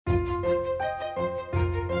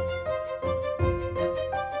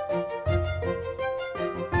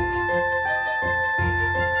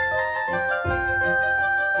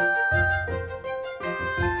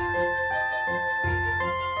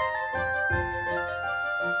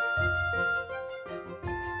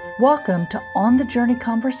Welcome to On the Journey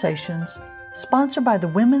Conversations, sponsored by the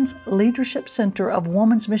Women's Leadership Center of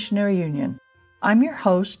Women's Missionary Union. I'm your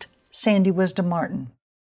host, Sandy Wisdom Martin.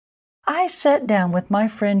 I sat down with my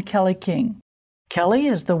friend Kelly King. Kelly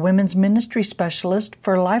is the Women's Ministry Specialist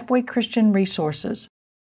for Lifeway Christian Resources.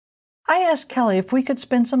 I asked Kelly if we could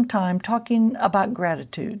spend some time talking about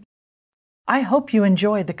gratitude. I hope you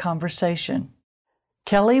enjoy the conversation.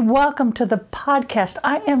 Kelly, welcome to the podcast.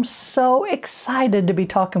 I am so excited to be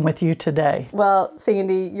talking with you today. Well,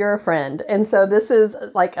 Sandy, you're a friend. And so this is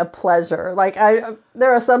like a pleasure.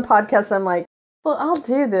 There are some podcasts I'm like, well, I'll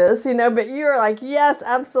do this, but you're like, yes,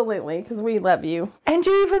 absolutely, because we love you. And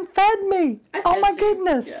you even fed me. Oh my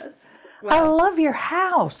goodness. Yes. Wow. I love your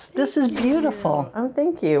house. This is beautiful. Oh,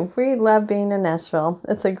 thank you. We love being in Nashville.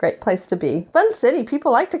 It's a great place to be. Fun city.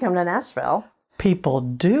 People like to come to Nashville. People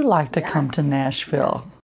do like to come to Nashville.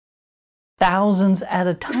 Yes. Thousands at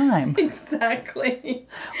a time. Exactly.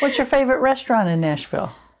 What's your favorite restaurant in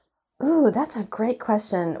Nashville? Ooh, that's a great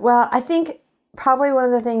question. Well, I think probably one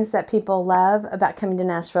of the things that people love about coming to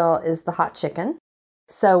Nashville is the hot chicken.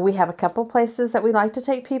 So we have a couple places that we like to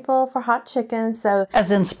take people for hot chicken. So, as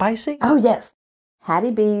in spicy? Oh, yes. Hattie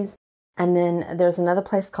B's. And then there's another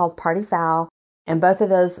place called Party Fowl. And both of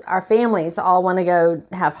those, our families all want to go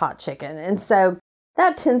have hot chicken. And so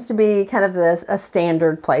that tends to be kind of a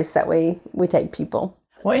standard place that we take people.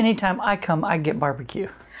 Well, anytime I come, I get barbecue.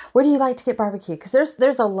 Where do you like to get barbecue? Because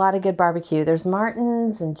there's a lot of good barbecue. There's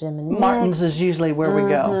Martin's and Jim and Nick's. Martin's is usually where we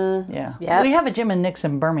go. Yeah. Yep. We have a Jim and Nick's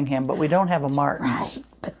in Birmingham, but we don't have a Martin's. Right.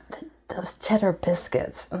 But those cheddar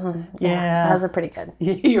biscuits. Yeah. Those are pretty good.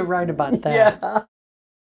 You're right about that. Yeah.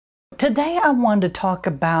 Today I wanted to talk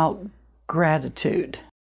about gratitude.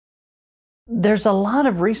 There's a lot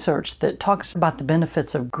of research that talks about the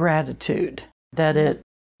benefits of gratitude, that it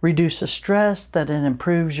reduces stress, that it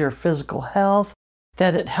improves your physical health,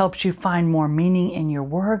 that it helps you find more meaning in your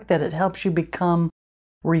work, that it helps you become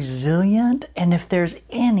resilient. And if there's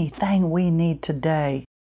anything we need today,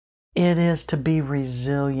 it is to be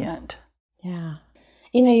resilient. Yeah.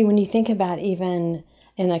 When you think about even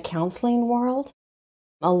in a counseling world,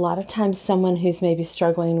 a lot of times someone who's maybe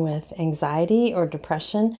struggling with anxiety or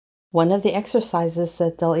depression, one of the exercises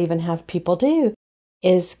that they'll even have people do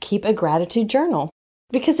is keep a gratitude journal,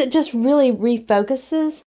 because it just really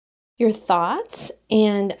refocuses your thoughts.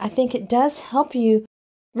 And I think it does help you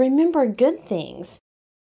remember good things.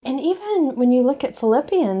 And even when you look at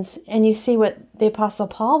Philippians and you see what the Apostle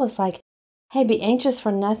Paul was like, hey, be anxious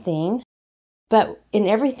for nothing, but in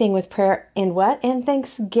everything with prayer and what? And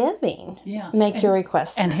thanksgiving. Yeah. Make your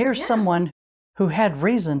requests. And here's someone who had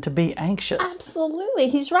reason to be anxious. Absolutely.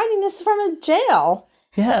 He's writing this from a jail.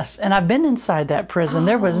 Yes. And I've been inside that prison.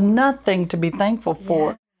 There was nothing to be thankful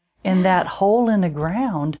for in that hole in the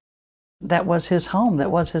ground that was his home, that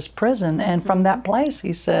was his prison. And from that place,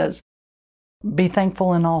 he says, be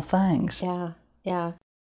thankful in all things. Yeah. Yeah.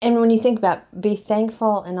 And when you think about be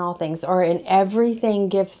thankful in all things, or in everything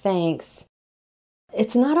give thanks,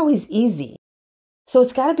 it's not always easy. So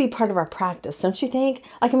it's got to be part of our practice, don't you think?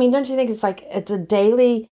 Don't you think it's a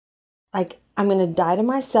daily, I'm going to die to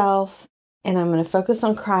myself and I'm going to focus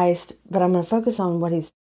on Christ, but I'm going to focus on what he's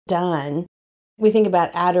done. We think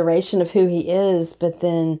about adoration of who he is, but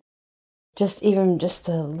then just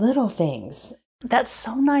the little things. That's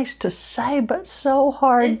so nice to say, but so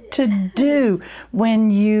hard to do when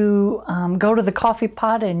you go to the coffee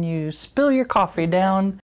pot and you spill your coffee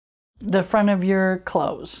down the front of your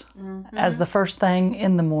clothes as the first thing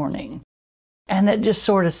in the morning. And it just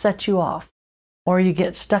sort of sets you off. Or you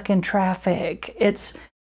get stuck in traffic. It's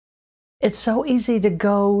so easy to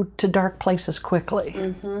go to dark places quickly.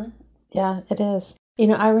 Mm-hmm. Yeah, it is.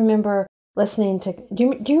 I remember listening to,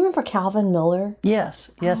 do you remember Calvin Miller? Yes,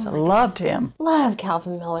 I loved him. Loved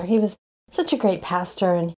Calvin Miller. He was such a great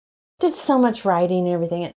pastor and did so much writing and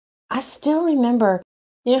everything. And I still remember,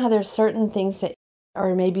 how there's certain things that,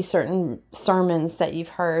 or maybe certain sermons that you've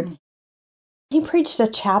heard. He preached a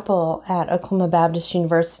chapel at Oklahoma Baptist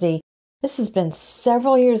University. This has been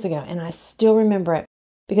several years ago, and I still remember it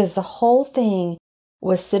because the whole thing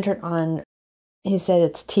was centered on, he said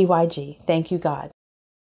it's TYG, thank you God.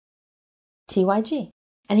 TYG.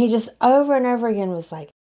 And he just over and over again was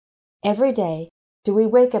like, every day do we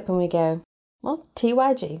wake up and we go, well,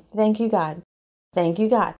 TYG, thank you God, thank you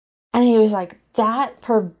God. And he was like, that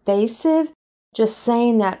pervasive, just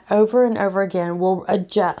saying that over and over again will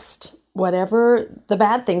adjust whatever the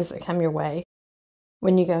bad things that come your way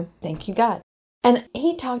when you go, thank you, God. And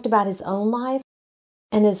he talked about his own life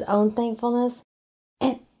and his own thankfulness.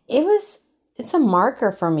 And it's a marker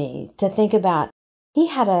for me to think about. He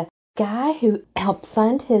had a guy who helped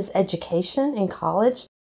fund his education in college.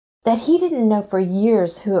 that he didn't know for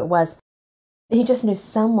years who it was. He just knew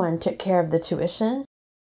someone took care of the tuition.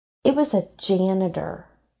 It was a janitor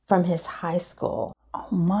from his high school. Oh,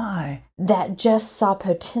 my. That just saw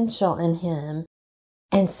potential in him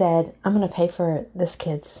and said, I'm going to pay for this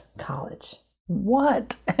kid's college.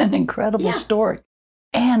 What an incredible story.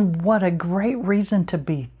 And what a great reason to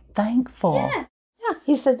be thankful. Yeah.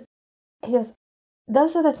 He goes,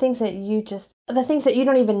 those are the things that the things that you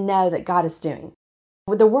don't even know that God is doing.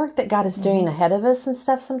 With the work that God is doing ahead of us and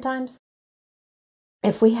stuff sometimes,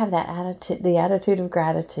 if we have that attitude, the attitude of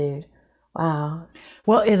gratitude, wow.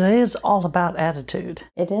 Well, it is all about attitude.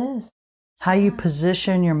 It is. How you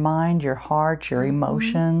position your mind, your heart, your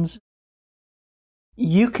emotions.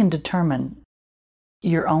 You can determine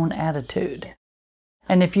your own attitude.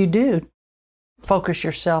 And if you do focus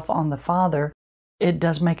yourself on the Father, it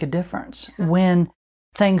does make a difference when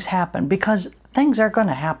things happen, because things are going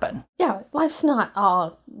to happen. Yeah, life's not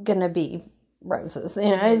all going to be roses.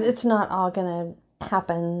 You know, it's not all going to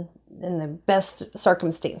happen in the best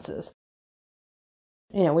circumstances.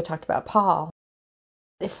 You know, we talked about Paul.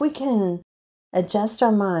 If we can adjust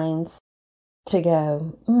our minds to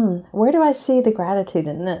go, where do I see the gratitude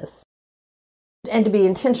in this? And to be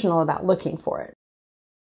intentional about looking for it.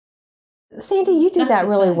 Sandy, you do that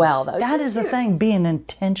really well, though. That is the thing, being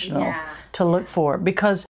intentional to look for it,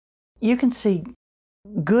 because you can see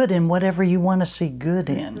good in whatever you want to see good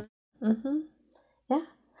in. Yeah.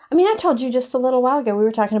 I mean, I told you just a little while ago, we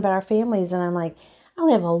were talking about our families, and I'm like, I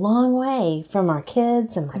live a long way from our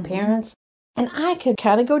kids and my parents, and I could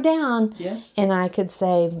kind of go down, and I could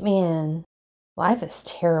say, man, life is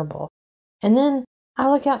terrible. And then I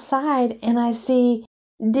look outside, and I see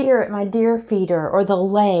deer at my deer feeder, or the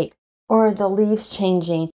lake, or the leaves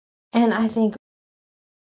changing. And I think,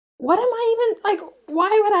 what am I even, like,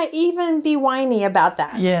 why would I even be whiny about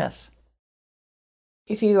that? Yes.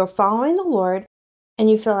 If you are following the Lord and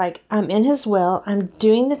you feel like I'm in His will, I'm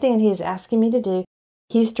doing the thing He is asking me to do,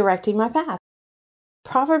 He's directing my path.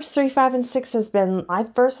 Proverbs 3, 5, and 6 has been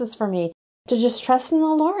life verses for me to just trust in the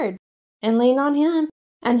Lord and lean on Him,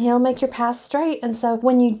 and He'll make your path straight. And so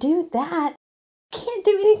when you do that, can't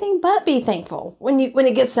do anything but be thankful when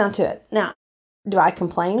it gets down to it. Now, do I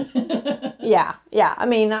complain? Yeah. I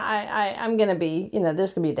mean, I'm going to be,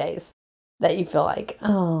 there's going to be days that you feel like,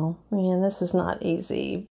 oh, man, this is not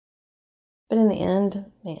easy. But in the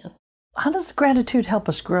end, man. How does gratitude help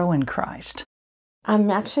us grow in Christ?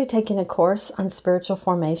 I'm actually taking a course on spiritual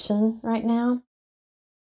formation right now.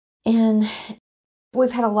 And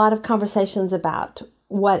we've had a lot of conversations about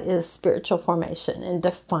what is spiritual formation and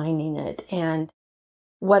defining it and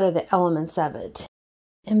what are the elements of it.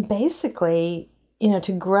 And basically,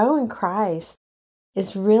 to grow in Christ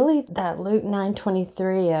is really that Luke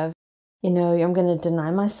 9:23 of, I'm going to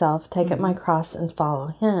deny myself, take up my cross and follow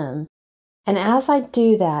Him. And as I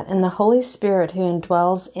do that, and the Holy Spirit who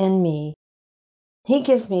indwells in me, He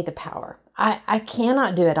gives me the power. I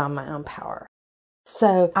cannot do it on my own power.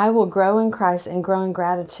 So I will grow in Christ and grow in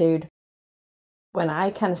gratitude when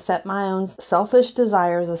I kind of set my own selfish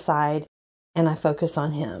desires aside and I focus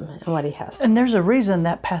on Him and what He has. And there's a reason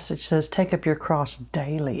that passage says, take up your cross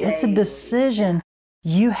daily. It's a decision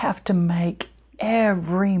you have to make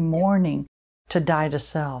every morning to die to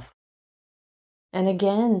self. And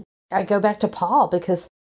again, I go back to Paul, because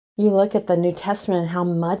you look at the New Testament and how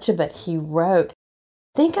much of it he wrote.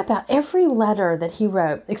 Think about every letter that he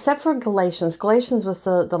wrote, except for Galatians. Galatians was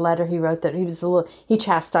the letter he wrote that he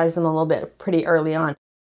chastised them a little bit pretty early on.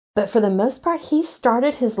 But for the most part, he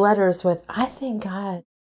started his letters with, I thank God,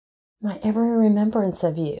 my every remembrance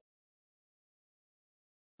of you.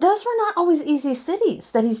 Those were not always easy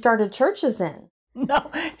cities that he started churches in.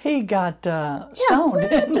 No, he got stoned.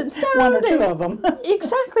 Whipped and stoned. One or two of them.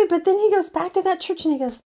 Exactly. But then he goes back to that church and he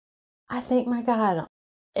goes, I thank my God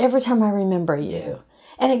every time I remember you.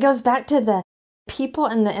 And it goes back to the people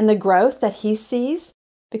and the growth that he sees,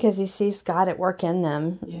 because he sees God at work in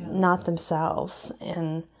them, not themselves.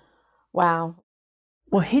 And wow.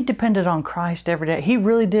 Well, he depended on Christ every day. He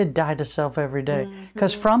really did die to self every day.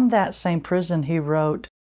 Because from that same prison, he wrote,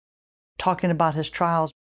 talking about his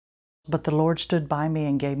trials, but the Lord stood by me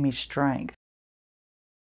and gave me strength.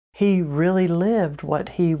 He really lived what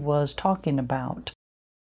he was talking about.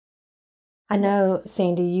 I know,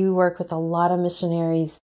 Sandy, you work with a lot of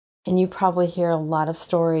missionaries, and you probably hear a lot of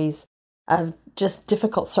stories of just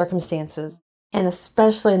difficult circumstances, and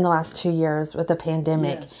especially in the last 2 years with the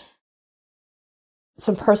pandemic. Yes.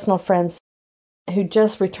 Some personal friends who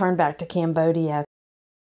just returned back to Cambodia,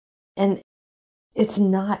 and it's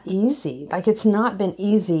not easy. Like, it's not been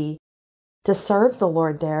easy to serve the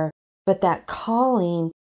Lord there, but that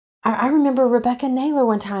calling I remember Rebecca Naylor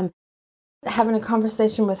one time having a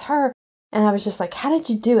conversation with her, and I was just like, how did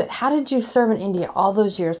you do it? How did you serve in India all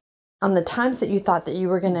those years on the times that you thought that you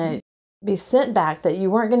were going to be sent back, that you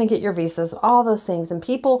weren't going to get your visas, all those things. And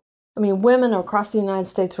people, women across the United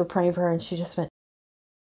States were praying for her, and she just went,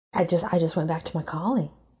 I just went back to my calling.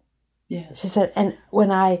 Yeah. She said, and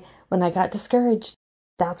when I got discouraged,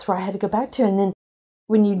 that's where I had to go back to. And then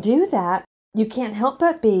when you do that, you can't help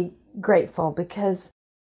but be grateful because,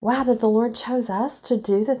 wow, that the Lord chose us to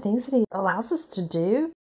do the things that He allows us to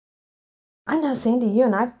do. I know, Sandy, you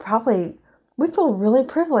and I we feel really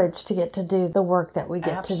privileged to get to do the work that we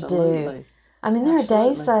get to do. There are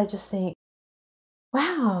days that I just think,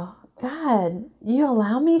 wow, God, you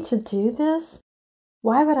allow me to do this?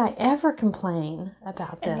 Why would I ever complain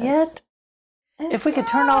about this? And yet, if we could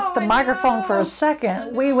turn off the microphone for a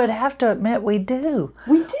second, we would have to admit we do.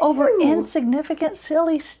 We do. Over insignificant,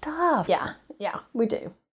 silly stuff. Yeah, we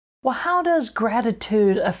do. Well, how does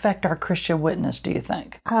gratitude affect our Christian witness, do you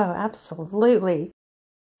think? Oh, absolutely.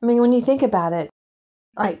 When you think about it,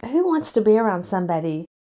 like, who wants to be around somebody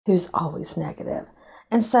who's always negative?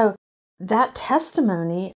 And so that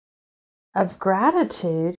testimony of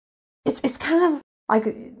gratitude, it's kind of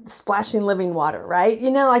like splashing living water, right?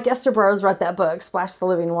 Like Esther Burroughs wrote that book, Splash the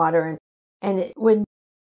Living Water. And when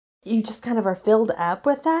you just kind of are filled up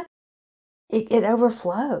with that, it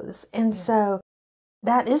overflows. And so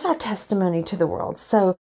that is our testimony to the world.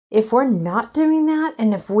 So if we're not doing that,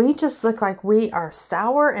 and if we just look like we are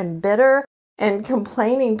sour and bitter and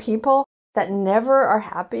complaining people that never are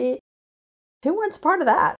happy, who wants part of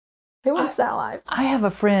that? Who wants that life? I have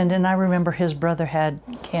a friend, and I remember his brother had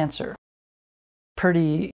cancer.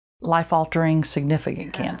 Pretty life-altering,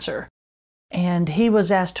 significant cancer. And he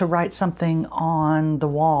was asked to write something on the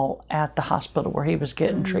wall at the hospital where he was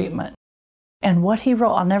getting treatment. And what he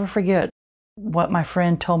wrote, I'll never forget what my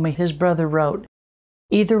friend told me his brother wrote,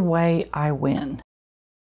 "Either way, I win."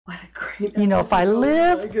 What a great if I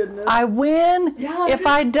live, I win. Yeah, if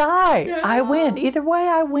I die, I win. Either way,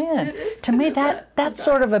 I win. To me, that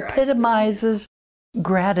sort of epitomizes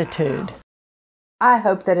gratitude. I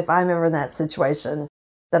hope that if I'm ever in that situation,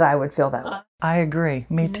 that I would feel that way. I agree.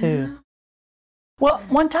 Me too. Well,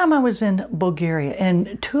 one time I was in Bulgaria,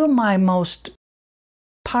 and two of my most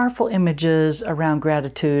powerful images around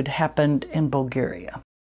gratitude happened in Bulgaria.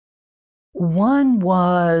 One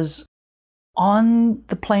was on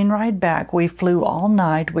the plane ride back. We flew all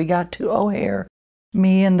night. We got to O'Hare,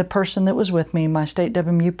 me and the person that was with me, my state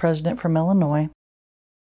WMU president from Illinois,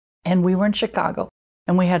 and we were in Chicago,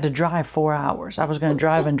 and we had to drive 4 hours. I was going to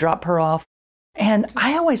drive and drop her off. And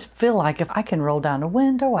I always feel like if I can roll down a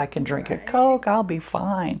window, I can drink a Coke, I'll be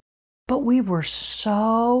fine. But we were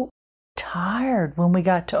so tired when we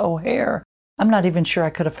got to O'Hare. I'm not even sure I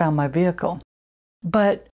could have found my vehicle.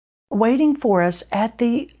 But waiting for us at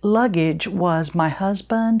the luggage was my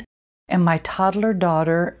husband and my toddler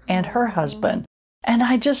daughter and her husband. And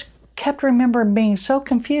I just kept remembering being so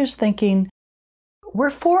confused, thinking, we're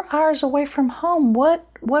 4 hours away from home. What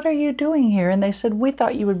are you doing here? And they said, we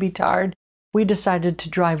thought you would be tired. We decided to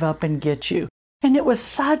drive up and get you. And it was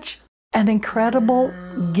such an incredible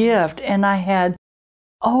gift. And I had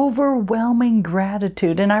overwhelming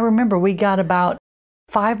gratitude. And I remember we got about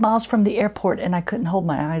 5 miles from the airport and I couldn't hold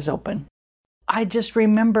my eyes open. I just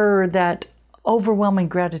remember that overwhelming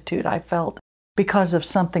gratitude I felt because of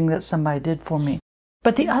something that somebody did for me.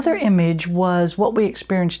 But the other image was what we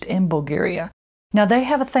experienced in Bulgaria. Now they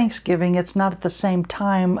have a Thanksgiving. It's not at the same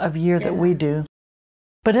time of year that we do.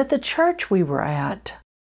 But at the church we were at,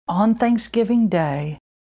 on Thanksgiving Day,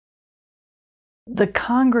 the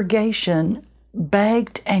congregation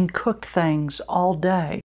baked and cooked things all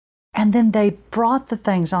day. And then they brought the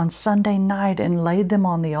things on Sunday night and laid them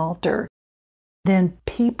on the altar. Then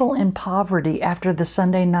people in poverty after the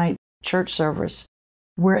Sunday night church service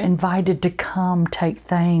were invited to come take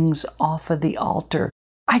things off of the altar.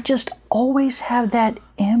 I just always have that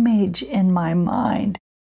image in my mind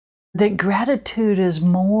that gratitude is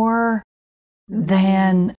more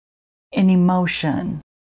than an emotion.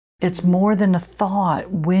 It's more than a thought.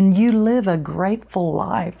 When you live a grateful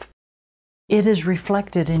life, it is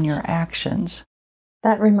reflected in your actions.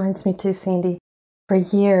 That reminds me too, Sandy. For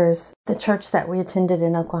years, the church that we attended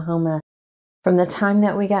in Oklahoma, from the time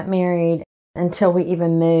that we got married until we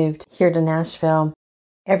even moved here to Nashville,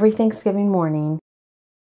 every Thanksgiving morning,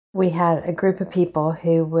 we had a group of people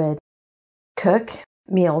who would cook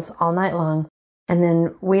meals all night long, and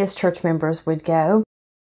then we as church members would go.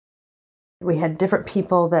 We had different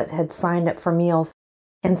people that had signed up for meals.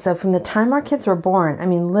 And so from the time our kids were born,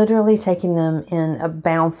 literally taking them in a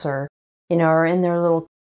bouncer, or in their little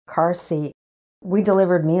car seat, We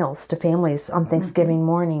delivered meals to families on Thanksgiving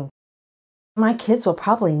morning. My kids will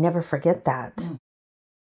probably never forget that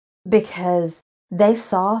because they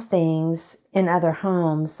saw things in other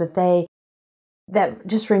homes that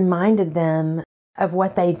just reminded them of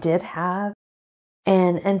what they did have.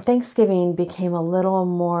 And Thanksgiving became a little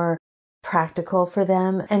more practical for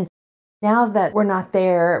them. And now that we're not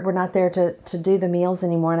there to do the meals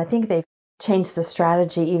anymore. And I think they've changed the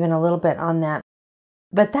strategy even a little bit on that.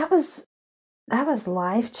 But that was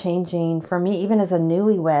life-changing for me, even as a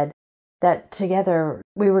newlywed, that together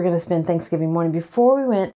we were going to spend Thanksgiving morning. Before we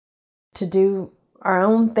went to do our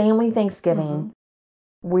own family Thanksgiving,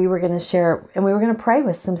 we were going to share, and we were going to pray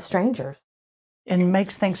with some strangers. And it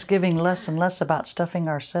makes Thanksgiving less and less about stuffing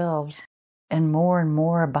ourselves and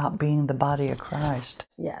more about being the body of Christ.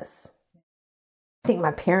 Yes. I think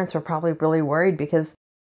my parents were probably really worried because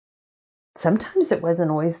sometimes it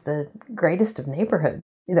wasn't always the greatest of neighborhood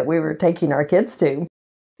that we were taking our kids to.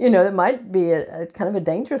 That might be a kind of a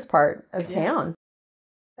dangerous part of town.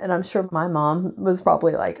 And I'm sure my mom was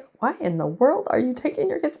probably like, why in the world are you taking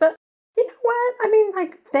your kids? But you know what? I mean,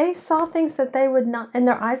 like, they saw things that they would not, and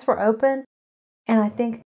their eyes were open. And I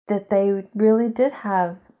think that they really did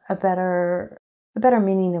have a better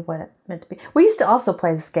meaning of what it meant to be. We used to also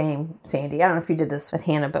play this game, Sandy. I don't know if you did this with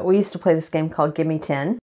Hannah, but we used to play this game called Give Me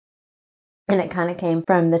 10. And it kind of came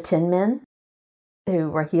from the 10 men who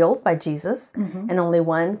were healed by Jesus. And only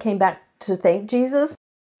one came back to thank Jesus.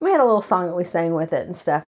 We had a little song that we sang with it and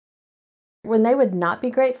stuff. When they would not be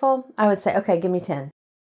grateful, I would say, okay, give me 10.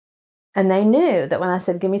 And they knew that when I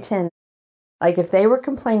said, give me 10, like if they were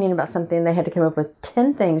complaining about something, they had to come up with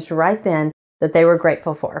 10 things right then that they were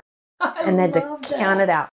grateful for. And they had to count it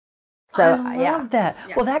out. So I love that.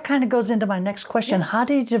 Yeah. Well, that kind of goes into my next question. How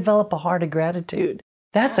do you develop a heart of gratitude?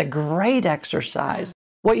 That's a great exercise.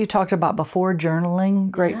 What you talked about before,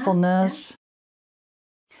 journaling, gratefulness,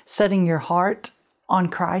 setting your heart on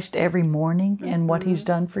Christ every morning and what He's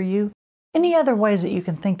done for you. Any other ways that you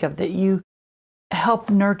can think of that you help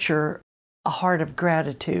nurture a heart of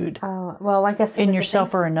gratitude? Well, like I said, in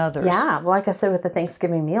yourself or in others. Yeah, well, like I said with the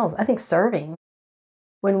Thanksgiving meals, I think serving.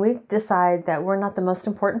 When we decide that we're not the most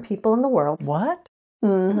important people in the world. What?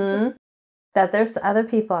 That there's other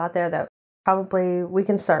people out there that probably we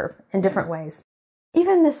can serve in different ways.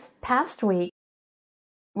 Even this past week,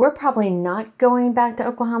 we're probably not going back to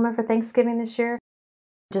Oklahoma for Thanksgiving this year,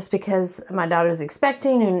 just because my daughter's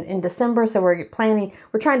expecting in December, so we're planning.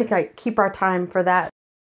 We're trying to keep our time for that.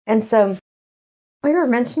 And so we were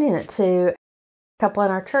mentioning it to a couple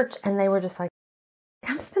in our church, and they were just like,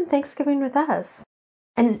 come spend Thanksgiving with us.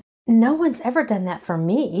 And no one's ever done that for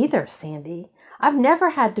me either, Sandy. I've never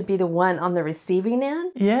had to be the one on the receiving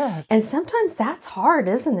end. Yes. And sometimes that's hard,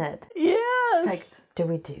 isn't it? Yes. It's like, do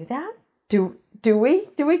we do that? Do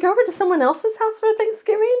we go over to someone else's house for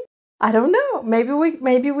Thanksgiving? I don't know. Maybe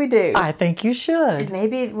we do. I think you should. And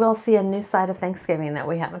maybe we'll see a new side of Thanksgiving that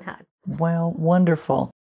we haven't had. Well,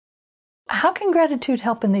 wonderful. How can gratitude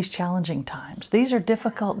help in these challenging times? These are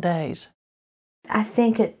difficult days. I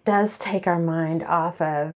think it does take our mind off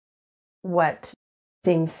of what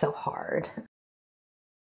seems so hard.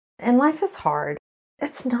 And life is hard.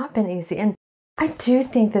 It's not been easy. And I do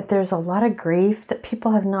think that there's a lot of grief that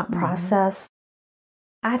people have not processed.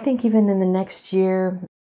 I think even in the next year,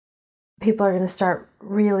 people are going to start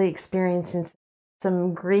really experiencing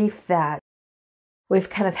some grief that we've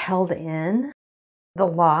kind of held in. The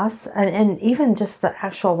loss, and even just the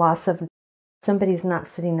actual loss of somebody's not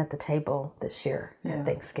sitting at the table this year at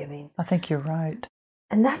Thanksgiving. I think you're right.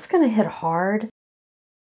 And that's going to hit hard.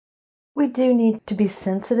 We do need to be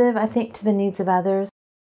sensitive, I think, to the needs of others.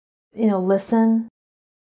 Listen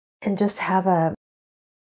and just have a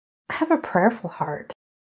prayerful heart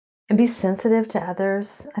and be sensitive to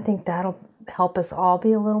others. I think that'll help us all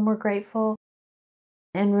be a little more grateful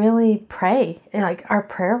and really pray. Like our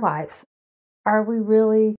prayer lives. Are we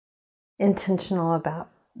really intentional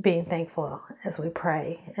about being thankful as we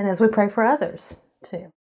pray and as we pray for others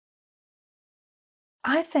too?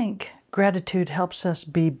 I think gratitude helps us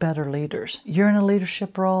be better leaders. You're in a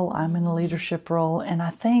leadership role, I'm in a leadership role, and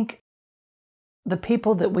I think the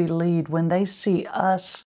people that we lead, when they see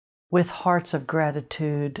us with hearts of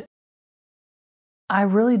gratitude, I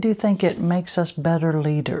really do think it makes us better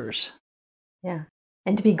leaders. Yeah,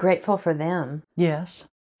 and to be grateful for them. Yes.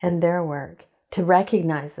 And their work, to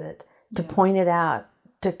recognize it, to point it out,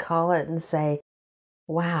 to call it and say,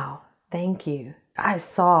 wow, thank you. I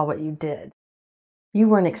saw what you did. You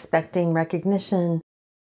weren't expecting recognition.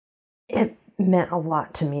 It meant a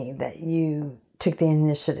lot to me that you took the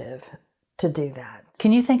initiative to do that.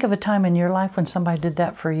 Can you think of a time in your life when somebody did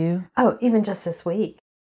that for you? Oh, even just this week.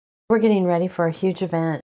 we're getting ready for a huge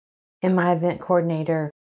event, and my event coordinator,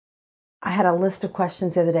 I had a list of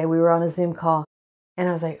questions the other day. We were on a Zoom call, and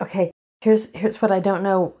I was like, okay, here's what I don't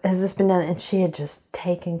know. Has this been done? And she had just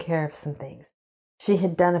taken care of some things. She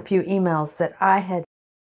had done a few emails that I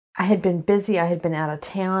had been busy. I had been out of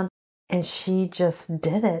town, and she just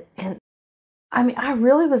did it. And I mean, I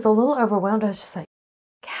really was a little overwhelmed. I was just like,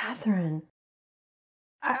 Catherine,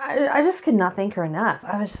 I just could not thank her enough.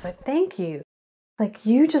 I was just like, thank you. Like,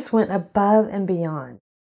 you just went above and beyond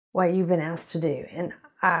what you've been asked to do. And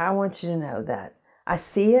I want you to know that I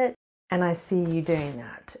see it, and I see you doing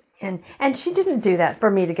that. And she didn't do that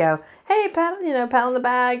for me to go, hey, pat on the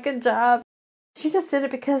back, good job. She just did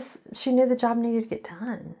it because she knew the job needed to get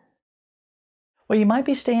done. Well, you might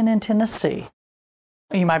be staying in Tennessee.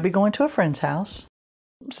 You might be going to a friend's house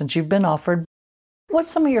since you've been offered.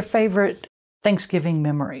 What's some of your favorite Thanksgiving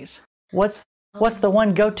memories? What's the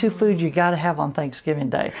one go-to food you got to have on Thanksgiving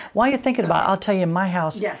Day? While you're thinking about it, I'll tell you, in my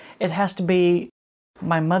house, yes, it has to be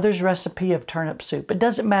my mother's recipe of turnip soup. It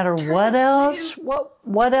doesn't matter what else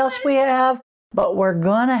we have, but we're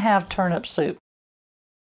going to have turnip soup.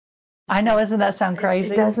 I know, doesn't that sound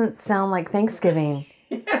crazy? It doesn't sound like Thanksgiving.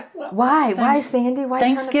 Why? Why, Sandy? Why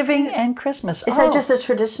Thanksgiving and Christmas? Is that just a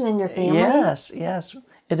tradition in your family? Yes.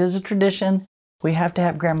 It is a tradition. We have to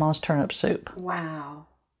have Grandma's turnip soup. Wow.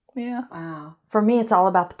 Yeah. Wow. For me, it's all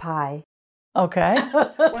about the pie. Okay.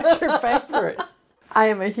 What's your favorite? I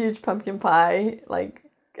am a huge pumpkin pie. Like,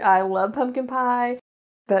 I love pumpkin pie,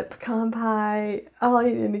 but pecan pie, I'll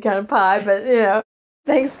eat any kind of pie, but,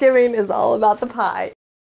 Thanksgiving is all about the pie.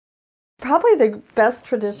 Probably the best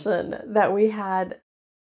tradition that we had,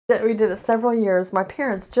 that we did it several years. My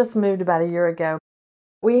parents just moved about a year ago.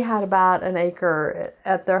 We had about an acre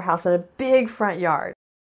at their house and a big front yard.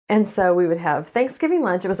 And so we would have Thanksgiving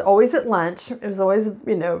lunch. It was always at lunch. It was always,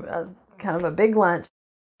 kind of a big lunch.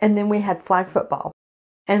 And then we had flag football.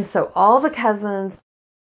 And so all the cousins,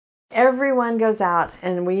 everyone goes out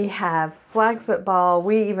and we have flag football.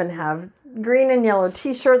 We even have green and yellow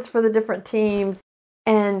T-shirts for the different teams.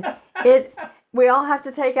 And we all have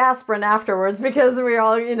to take aspirin afterwards because we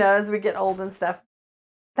all, as we get old and stuff.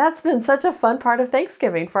 That's been such a fun part of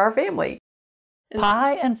Thanksgiving for our family.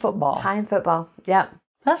 Pie and football. Pie and football, yep.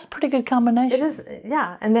 That's a pretty good combination. It is,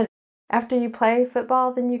 yeah. And then after you play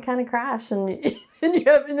football, then you kind of crash and then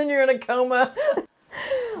you're in a coma.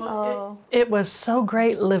 It was so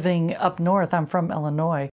great living up north. I'm from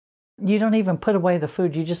Illinois. You don't even put away the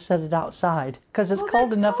food. You just set it outside because it's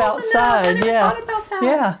cold enough outside.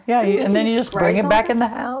 Yeah. And then you just bring it back in the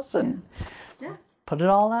house and put it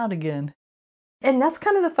all out again. And that's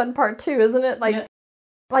kind of the fun part too, isn't it?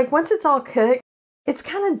 Like once it's all cooked, it's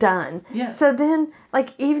kind of done. Yes. So then, like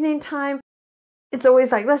evening time, it's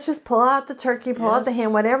always like, let's just pull out the turkey, pull out the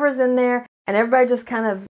ham, whatever's in there, and everybody just kind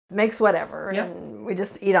of makes whatever, and we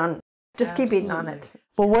just keep eating on it.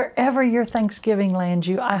 Well, wherever your Thanksgiving lands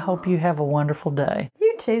you, I hope you have a wonderful day.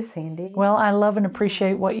 You too, Sandy. Well, I love and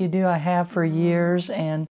appreciate what you do. I have for years,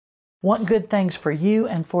 and want good things for you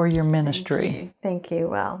and for your ministry. Thank you.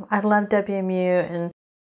 Well, I love WMU, and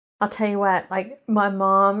I'll tell you what, like my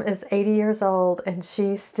mom is 80 years old, and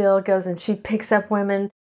she still goes and she picks up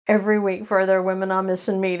women every week for their Women on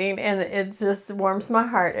Mission meeting, and it just warms my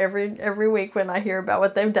heart every week when I hear about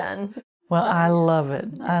what they've done. Well, I love it.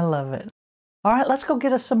 I love it. All right, let's go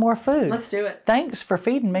get us some more food. Let's do it. Thanks for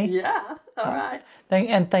feeding me. Yeah, all right.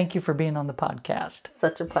 And thank you for being on the podcast.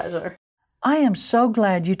 Such a pleasure. I am so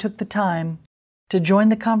glad you took the time to join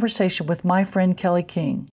the conversation with my friend Kelly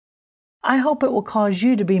King. I hope it will cause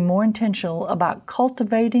you to be more intentional about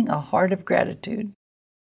cultivating a heart of gratitude.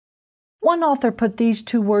 One author put these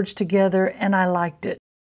two words together and I liked it.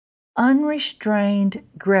 Unrestrained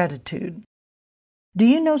gratitude. Do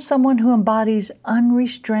you know someone who embodies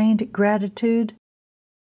unrestrained gratitude?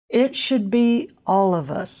 It should be all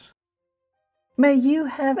of us. May you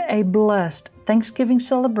have a blessed Thanksgiving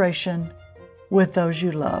celebration with those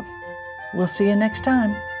you love. We'll see you next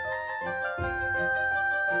time.